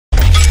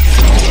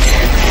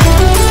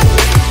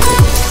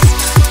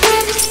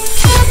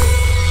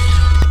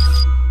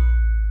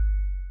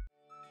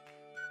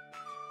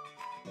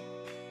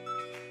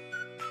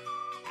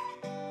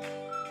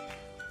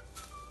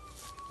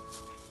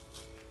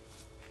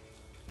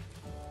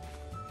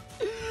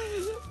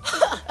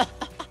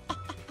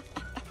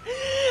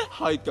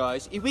Hi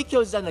guys, if we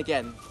kill Zen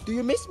again, do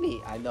you miss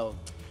me? I know.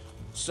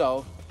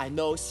 So, I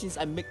know since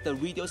I make the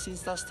video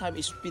since last time,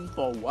 it's been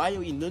for a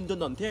while in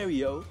London,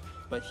 Ontario.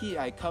 But here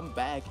I come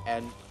back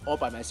and all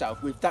by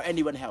myself without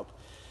anyone help.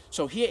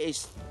 So here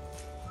is,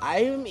 I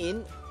am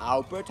in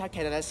Alberta,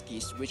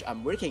 Kananaskis, which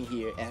I'm working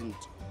here, and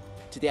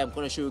today I'm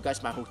gonna show you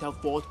guys my hotel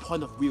 4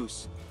 point of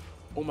views.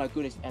 Oh my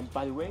goodness, and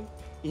by the way,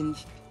 in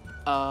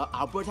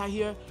Alberta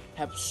here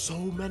have so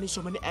many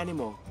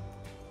animals.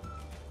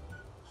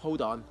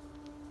 Hold on,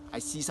 I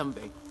see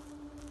something.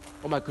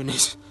 Oh my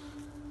goodness.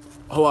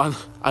 Hold on,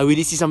 I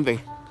really see something.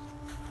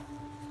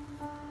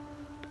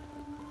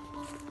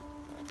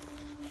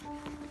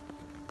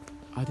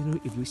 I don't know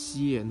if you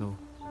see it, no.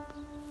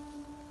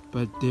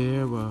 But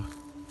there was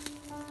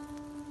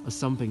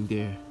something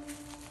there.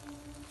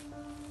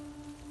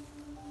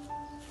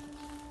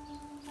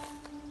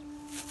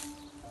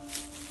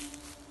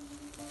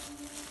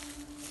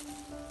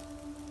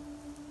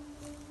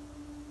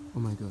 Oh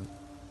my god.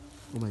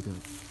 Oh my god.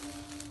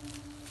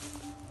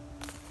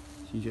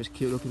 She just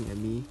keep looking at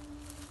me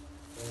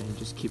and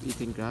just keep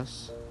eating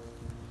grass.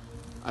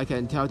 I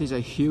can tell this is a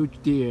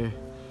huge deer.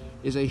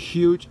 It's a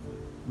huge,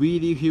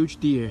 really huge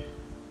deer.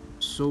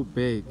 So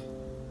big.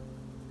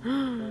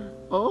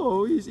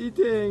 Oh, he's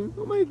eating.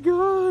 Oh my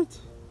god.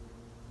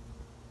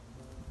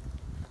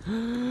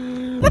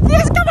 The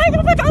deer's coming.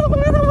 Oh my god. Oh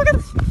my god. Oh my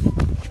god.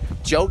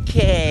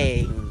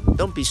 Joking.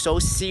 Don't be so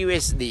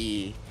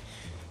seriously.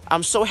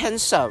 I'm so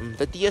handsome.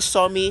 The deer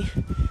saw me.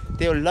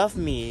 They'll love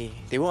me.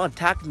 They won't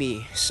attack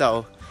me.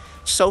 So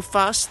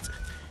fast.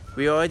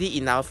 We're already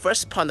in our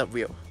first point of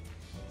view.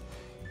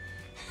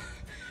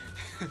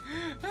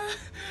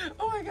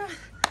 Oh my god.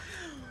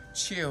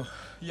 Chill.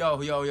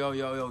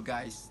 Yo,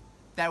 guys.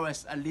 That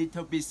was a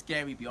little bit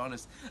scary, be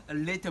honest. A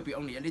little bit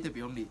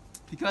only.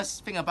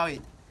 Because think about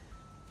it.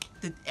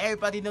 Did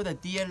everybody know the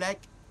deer leg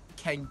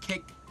can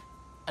kick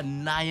a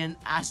lion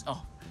ass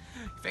off?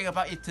 Think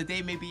about it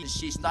today, maybe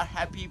she's not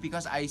happy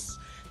because I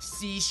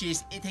see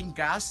she's eating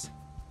grass.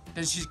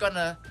 Then she's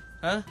gonna,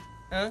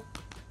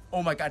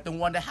 oh my god, don't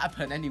want that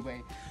happen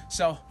anyway.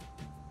 So,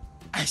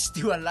 I'm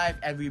still alive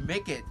and we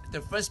make it.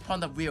 The first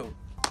point of view.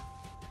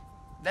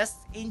 Let's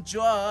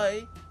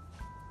enjoy.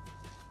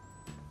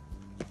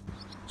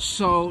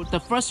 So, the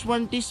first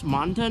one, this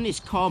mountain is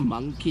called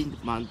Monkey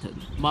Mountain.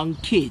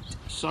 Monkey,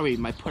 sorry,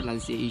 my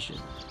pronunciation.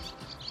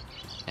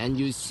 And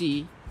you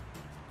see,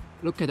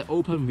 look at the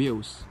open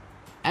views.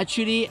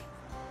 Actually,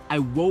 I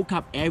woke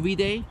up every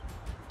day.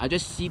 I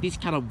just see this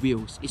kind of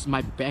views. It's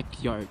my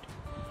backyard.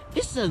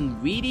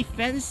 Isn't really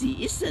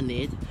fancy, isn't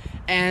it?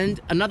 And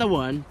another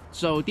one.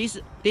 So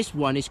this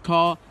one is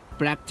called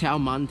Blacktail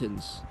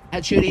Mountains.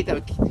 Actually,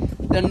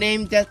 the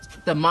name that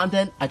the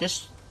mountain, I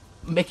just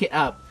make it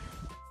up.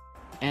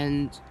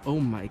 And oh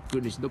my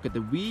goodness, look at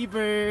the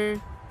river.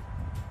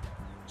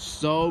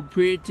 So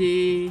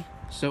pretty.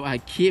 So I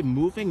keep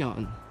moving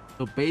on.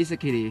 So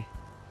basically,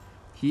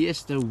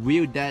 here's the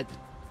view that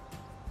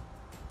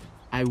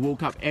I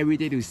woke up every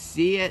day to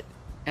see it,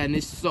 and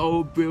it's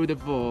so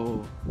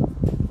beautiful.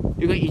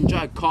 You can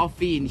enjoy a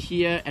coffee in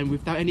here and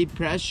without any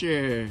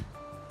pressure.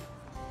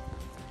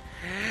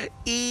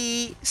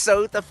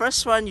 So the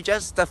first one,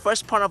 the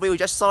first point of view, you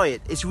just saw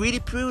it. It's really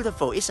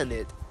beautiful, isn't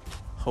it?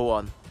 Hold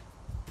on.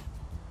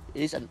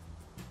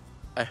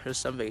 I heard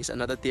something. It's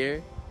another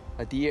deer.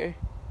 A deer.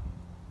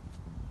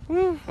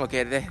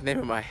 Okay,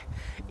 never mind.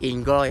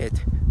 Ignore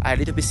it. I'm a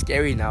little bit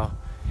scary now.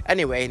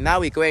 Anyway, now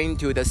we're going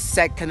to the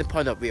second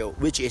point of view,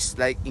 which is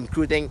like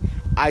including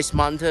Ice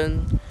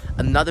Mountain,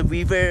 another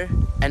river,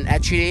 and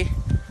actually,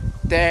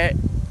 there,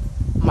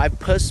 my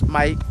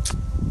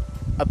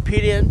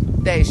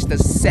opinion, that is the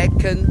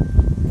second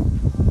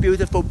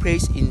beautiful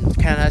place in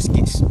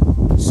Kananaskis.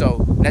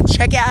 So let's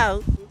check it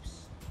out.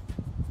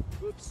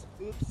 Oops.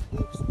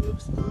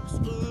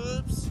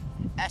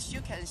 As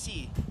you can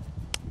see,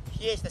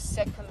 here is the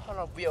second point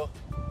of view,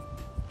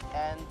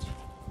 and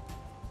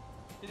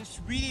it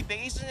is really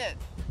big, isn't it?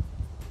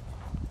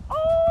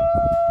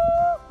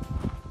 Oh!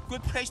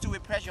 Good place to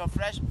repress your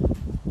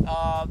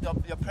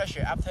your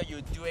pressure after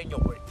you're doing your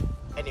work.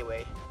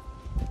 Anyway,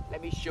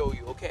 let me show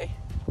you, okay?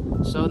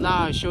 So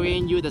now I'm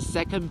showing you the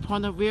second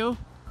point of view.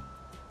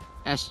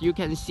 As you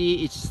can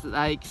see, it's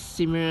like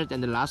similar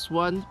than the last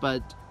one,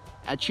 but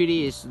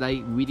actually it's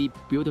like really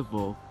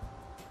beautiful.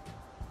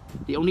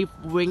 The only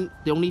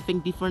thing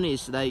different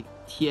is like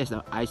here's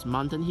the ice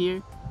mountain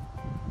here,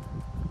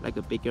 like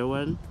a bigger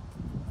one.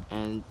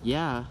 And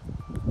yeah.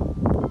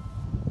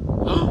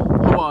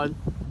 Hold on.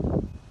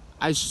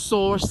 I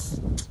saw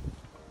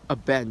a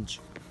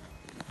bench.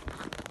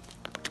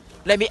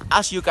 Let me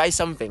ask you guys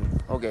something.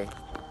 Okay.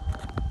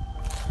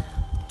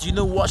 Do you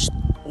know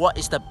what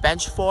is the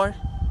bench for?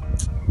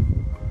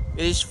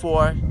 It is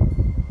for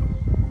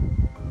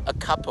a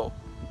couple.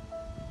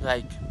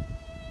 Like,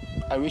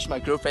 I wish my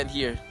girlfriend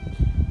here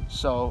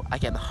so I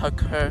can hug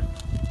her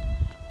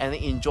and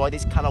enjoy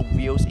this kind of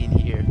views in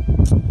here.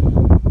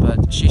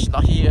 But she's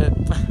not here.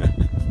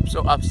 I'm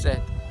so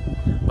upset.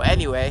 But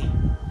anyway,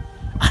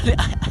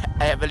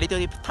 I am a little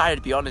bit tired,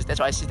 to be honest. That's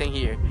why I'm sitting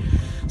here.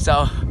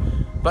 So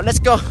But let's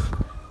go.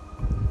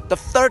 The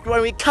third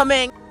one we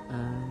coming.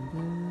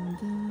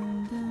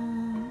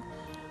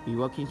 We're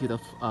walking to the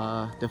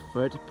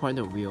third point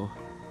of view.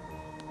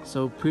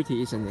 So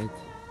pretty, isn't it?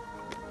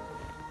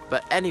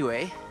 But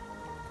anyway,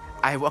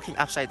 I'm walking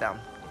upside down.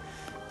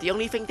 The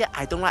only thing that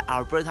I don't like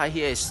Alberta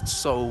here is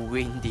so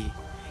windy.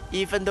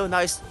 Even though now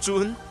it's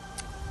June.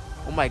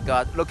 Oh my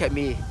god, look at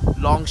me.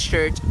 Long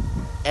shirt,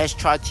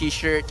 extra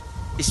t-shirt.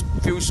 It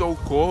feels so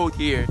cold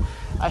here.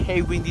 I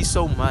hate windy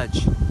so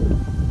much.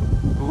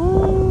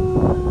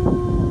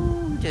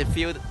 Ooh,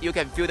 you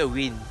can feel the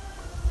wind.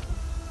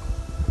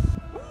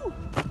 Ooh.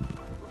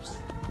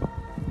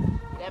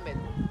 Damn it.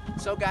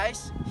 So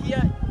guys,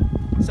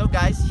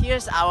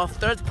 here's our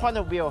third point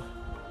of view.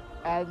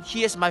 And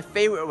here's my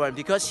favorite one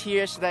because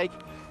here's like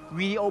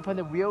really open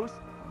the wheels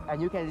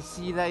and you can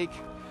see like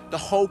the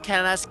whole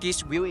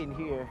Kananaskis view in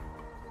here.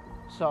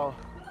 So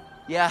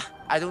yeah,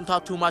 I don't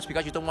talk too much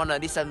because you don't want to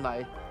listen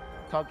my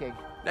talking.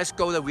 Let's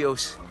go the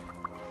wheels.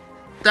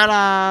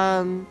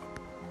 Ta-da!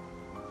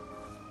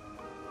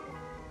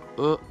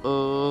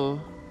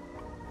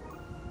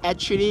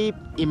 Actually,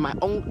 in my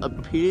own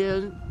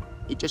opinion,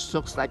 it just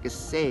looks like the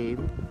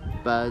same,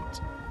 but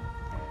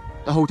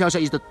the hotel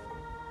says it's the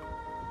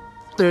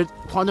third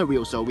point of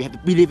view, so we have to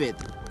believe it.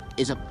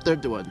 It's a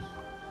third one.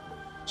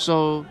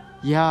 So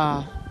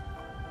yeah,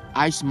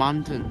 Ice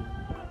Mountain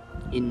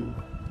in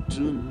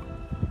June.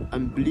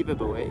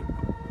 Unbelievable, eh?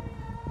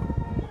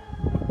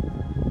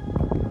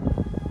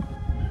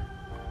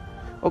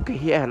 Okay,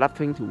 here I have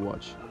nothing to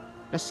watch.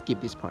 Let's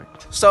skip this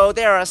part. So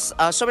there are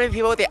so many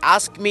people, they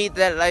ask me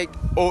that like,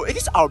 oh, it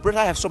is Alberta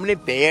have so many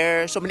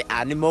bears, so many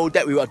animals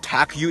that will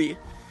attack you.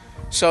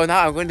 So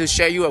now I'm going to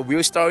share you a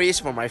real stories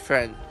from my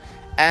friend.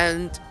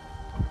 And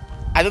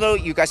I don't know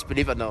if you guys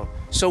believe or no.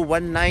 So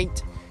one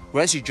night,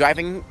 when she's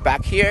driving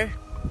back here,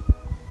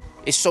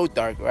 it's so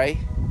dark, right?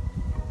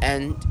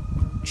 And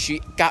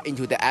she got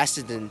into the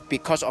accident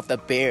because of the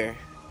bear.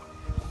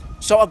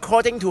 So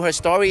according to her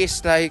story,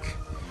 it's like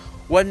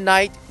one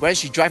night when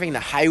she's driving the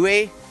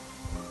highway,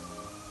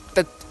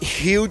 the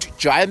huge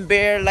giant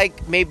bear,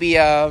 like maybe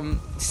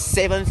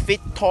 7 feet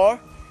tall,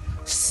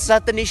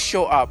 suddenly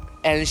show up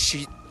and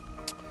she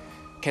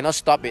cannot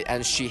stop it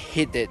and she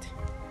hit it.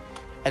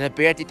 And the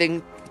bear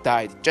didn't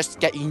die, just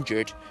get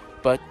injured,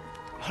 but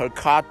her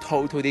car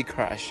totally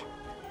crashed.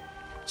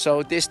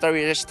 So this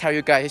story just tell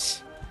you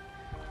guys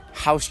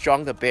how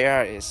strong the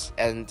bear is,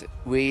 and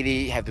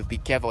really have to be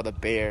careful of the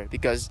bear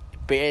because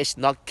bear is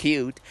not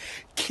killed.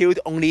 Killed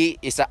only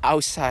is the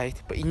outside,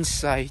 but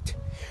inside,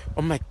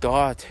 oh my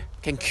god,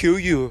 can kill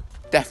you,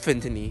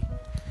 definitely.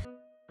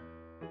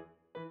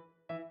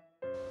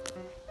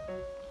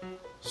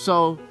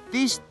 So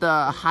this is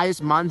the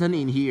highest mountain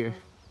in here.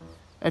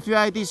 I feel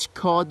like this is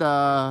called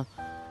the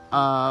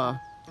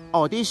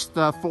this is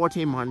the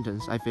 14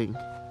 mountains, I think.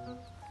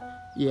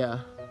 Yeah,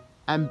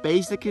 and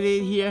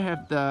basically here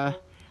have the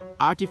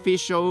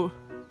artificial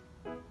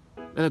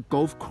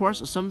golf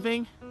course or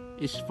something.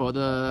 It's for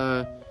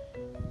the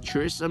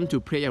tourism to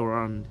play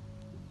around.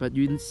 But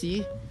you can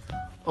see,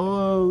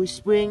 oh,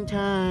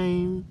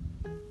 springtime.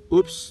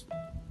 Oops,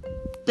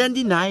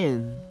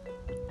 29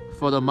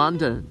 for the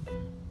mountain.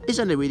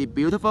 Isn't it really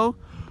beautiful?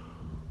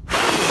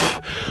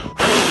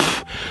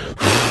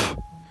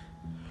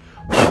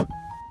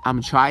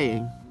 I'm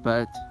trying,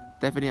 but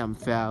definitely I'm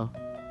fail.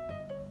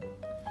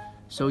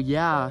 So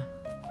yeah.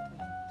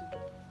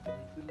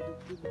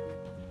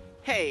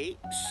 Hey,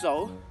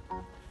 so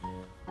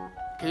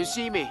can you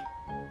see me?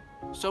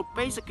 So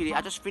basically,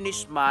 I just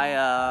finished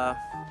my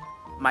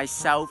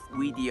myself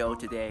video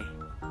today,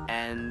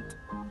 and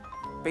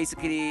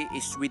basically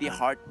it's really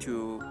hard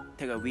to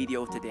take a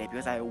video today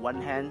because I have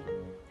one hand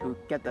to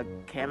get the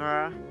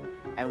camera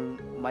and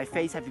my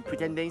face have to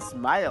pretending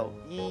smile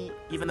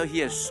even though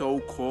here is so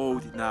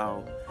cold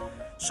now.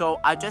 So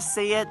I just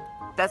say it,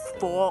 that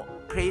 4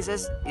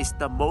 places is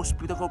the most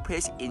beautiful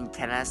place in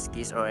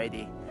Kananaskis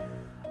already.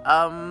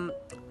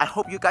 I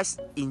hope you guys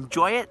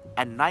enjoy it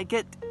and like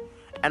it,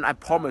 and I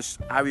promise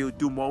I will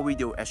do more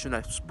video as soon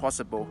as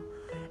possible.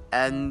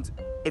 And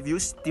if you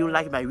still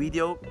like my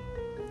video,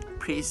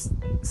 please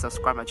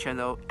subscribe my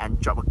channel and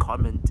drop a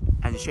comment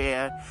and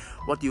share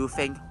what do you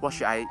think, what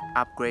should I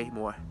upgrade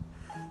more.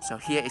 So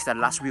here is the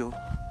last view.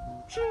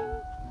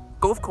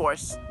 Golf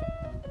course.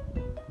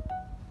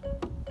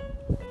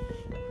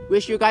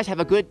 Wish you guys have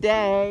a good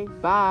day.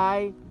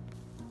 Bye.